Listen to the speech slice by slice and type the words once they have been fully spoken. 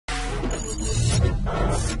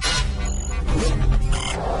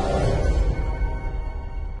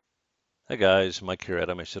Hi guys, Mike here at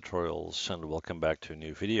MH Tutorials and welcome back to a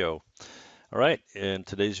new video. All right, in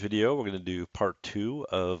today's video we're going to do part 2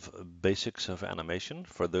 of basics of animation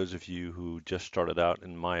for those of you who just started out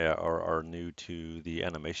in Maya or are new to the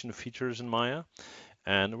animation features in Maya.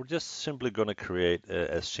 And we're just simply going to create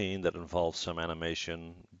a scene that involves some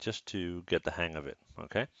animation just to get the hang of it,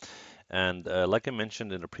 okay? And like I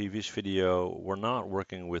mentioned in a previous video, we're not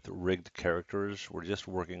working with rigged characters, we're just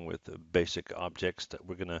working with basic objects that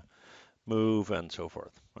we're going to move and so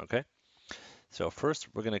forth. Okay, so first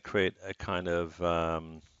we're going to create a kind of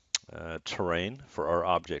terrain for our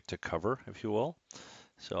object to cover, if you will.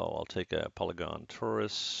 So I'll take a polygon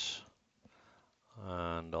torus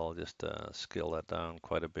and I'll just scale that down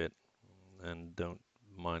quite a bit, and don't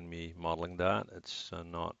mind me modeling that. It's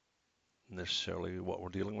not necessarily what we're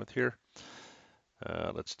dealing with here.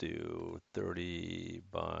 Let's do 30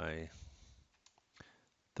 by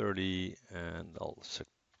 30 and I'll set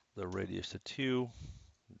the radius to 2.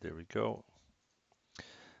 There we go.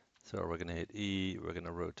 So we're going to hit E, we're going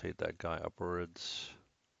to rotate that guy upwards,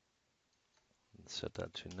 and set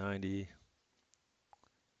that to 90,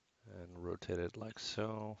 and rotate it like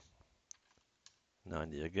so,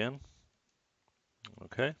 90 again,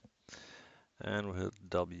 okay, and we'll hit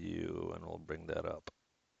W and we'll bring that up,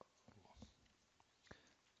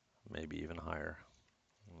 maybe even higher,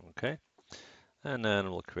 okay, and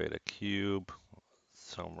then we'll create a cube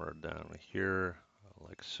somewhere down here,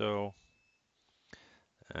 like so,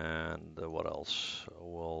 and what else?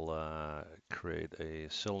 We'll create a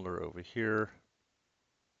cylinder over here,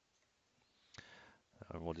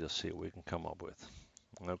 and we'll just see what we can come up with.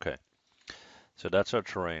 Okay, so that's our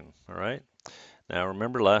terrain, all right? Now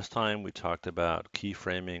remember last time we talked about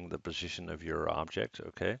keyframing the position of your object,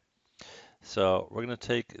 okay? So we're going to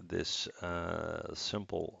take this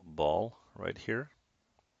simple ball right here,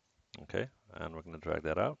 okay? And we're going to drag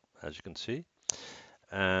that out, as you can see.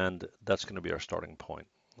 And that's going to be our starting point,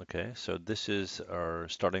 okay? So this is our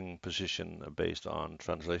starting position based on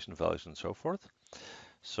translation values and so forth.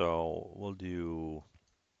 So we'll do,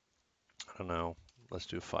 I don't know, let's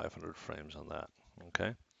do 500 frames on that,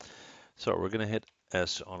 okay? So we're going to hit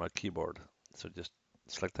S on our keyboard. So just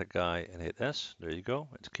select that guy and hit S. There you go.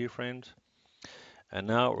 It's keyframed. And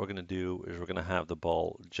now what we're going to do is we're going to have the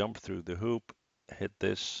ball jump through the hoop, hit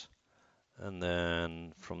this, and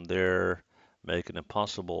then from there make an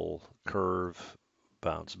impossible curve,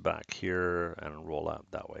 bounce back here, and roll out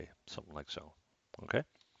that way, something like so. Okay?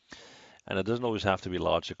 And it doesn't always have to be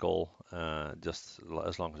logical, just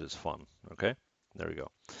as long as it's fun. Okay? There we go.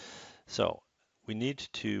 So we need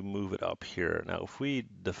to move it up here. Now, if we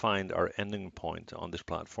defined our ending point on this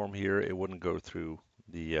platform here, it wouldn't go through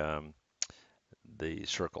the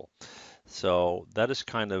circle. So that is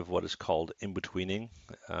kind of what is called in-betweening.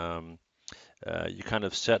 You kind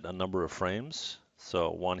of set a number of frames,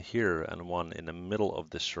 so one here and one in the middle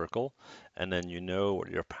of this circle, and then you know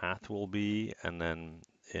what your path will be, and then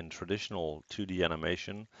in traditional 2D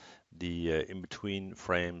animation, the in-between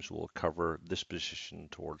frames will cover this position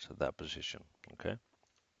towards that position, okay?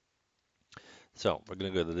 So we're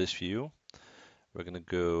going to go to this view. We're going to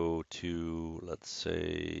go to, let's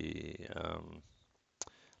say,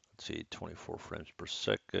 24 frames per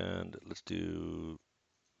second. Let's do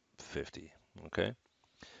 50, okay?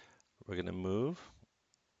 We're going to move,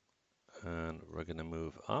 and we're going to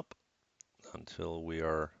move up until we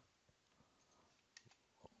are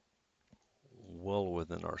well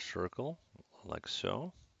within our circle, like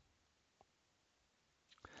so.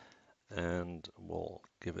 And we'll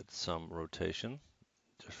give it some rotation,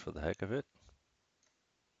 just for the heck of it.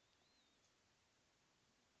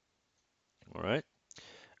 All right,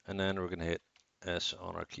 and then we're going to hit S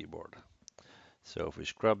on our keyboard. So if we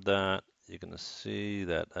scrub that, you're going to see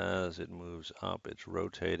that as it moves up, it's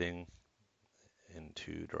rotating in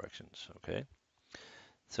 2 directions, okay?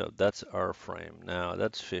 So that's our frame. Now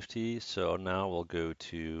that's 50, so now we'll go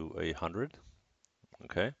to 100,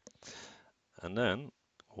 okay? And then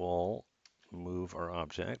we'll move our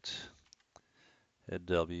object, hit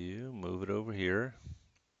W, move it over here,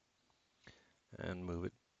 and move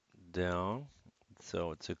it down.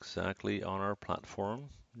 So it's exactly on our platform.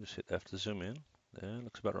 Just hit F to zoom in. Yeah,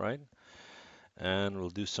 looks about right. And we'll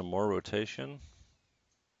do some more rotation,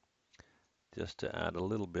 just to add a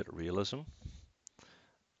little bit of realism.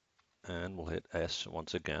 And we'll hit S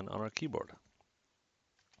once again on our keyboard.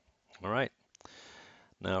 All right.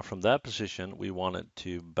 Now from that position, we want it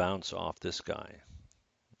to bounce off this guy,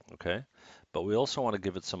 okay? But we also want to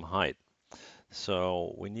give it some height.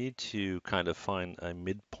 So we need to kind of find a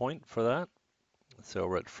midpoint for that. So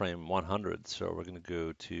we're at frame 100, so we're going to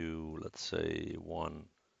go to, let's say,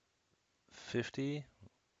 150.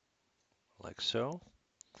 like so.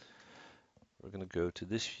 We're going to go to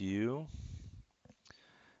this view,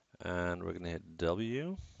 and we're going to hit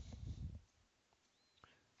W.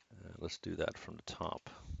 Let's do that from the top.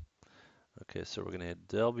 Okay, so we're going to hit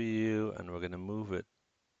W, and we're going to move it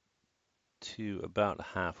to about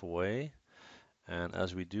halfway. And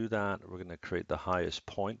as we do that, we're going to create the highest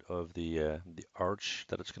point of the arch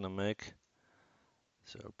that it's going to make.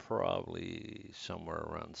 So probably somewhere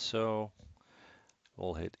around so.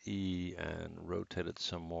 We'll hit E and rotate it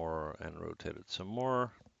some more and rotate it some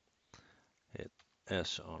more. Hit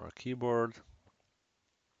S on our keyboard.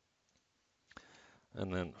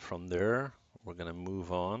 And then from there, we're going to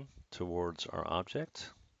move on towards our object.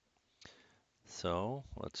 So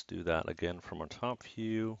let's do that again from our top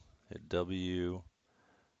view. Hit W.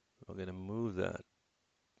 We're going to move that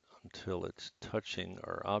until it's touching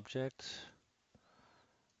our object.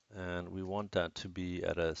 And we want that to be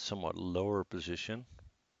at a somewhat lower position.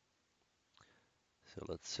 So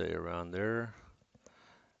let's say around there.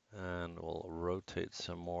 And we'll rotate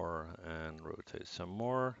some more and rotate some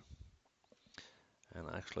more. And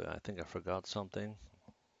actually, I think I forgot something.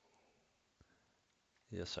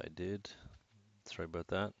 Yes, I did. Sorry about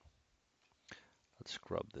that. Let's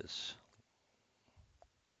scrub this.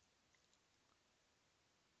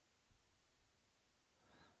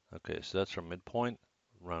 Okay, so that's our midpoint,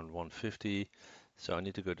 around 150. So I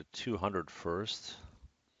need to go to 200 first,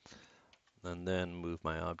 and then move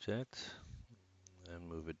my object, and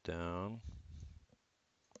move it down.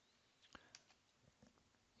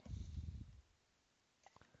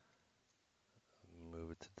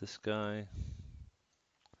 Move it to this guy.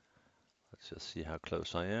 Let's just see how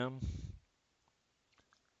close I am.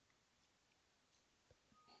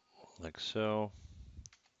 Like so.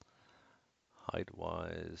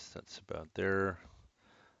 Height-wise, that's about there.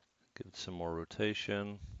 Give it some more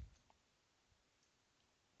rotation.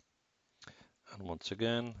 And once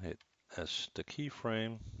again, hit S to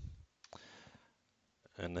keyframe.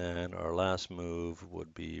 And then our last move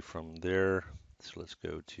would be from there. So let's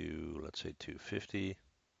go to, let's say 250.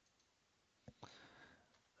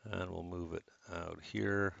 And we'll move it out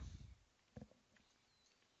here.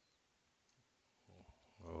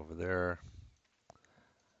 Over there.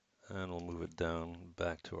 And we'll move it down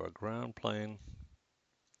back to our ground plane,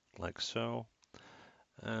 like so.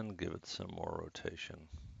 And give it some more rotation.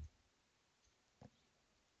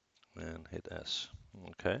 And hit S.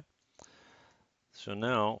 Okay. So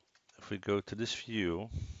now, if we go to this view,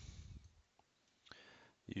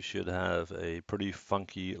 you should have a pretty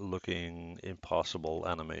funky looking impossible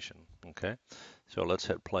animation. Okay, so let's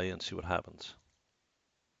hit play and see what happens.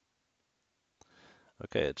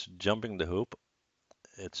 Okay, it's jumping the hoop,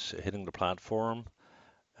 it's hitting the platform,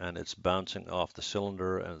 and it's bouncing off the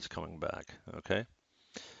cylinder and it's coming back. Okay,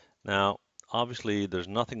 now obviously there's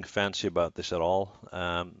nothing fancy about this at all.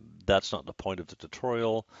 That's not the point of the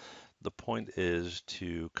tutorial. The point is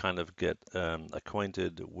to kind of get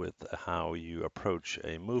acquainted with how you approach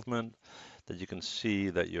a movement, that you can see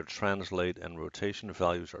that your translate and rotation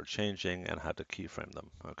values are changing and how to keyframe them,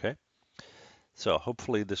 okay? So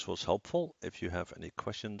hopefully this was helpful. If you have any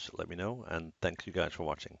questions, let me know, and thank you guys for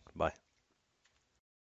watching. Bye.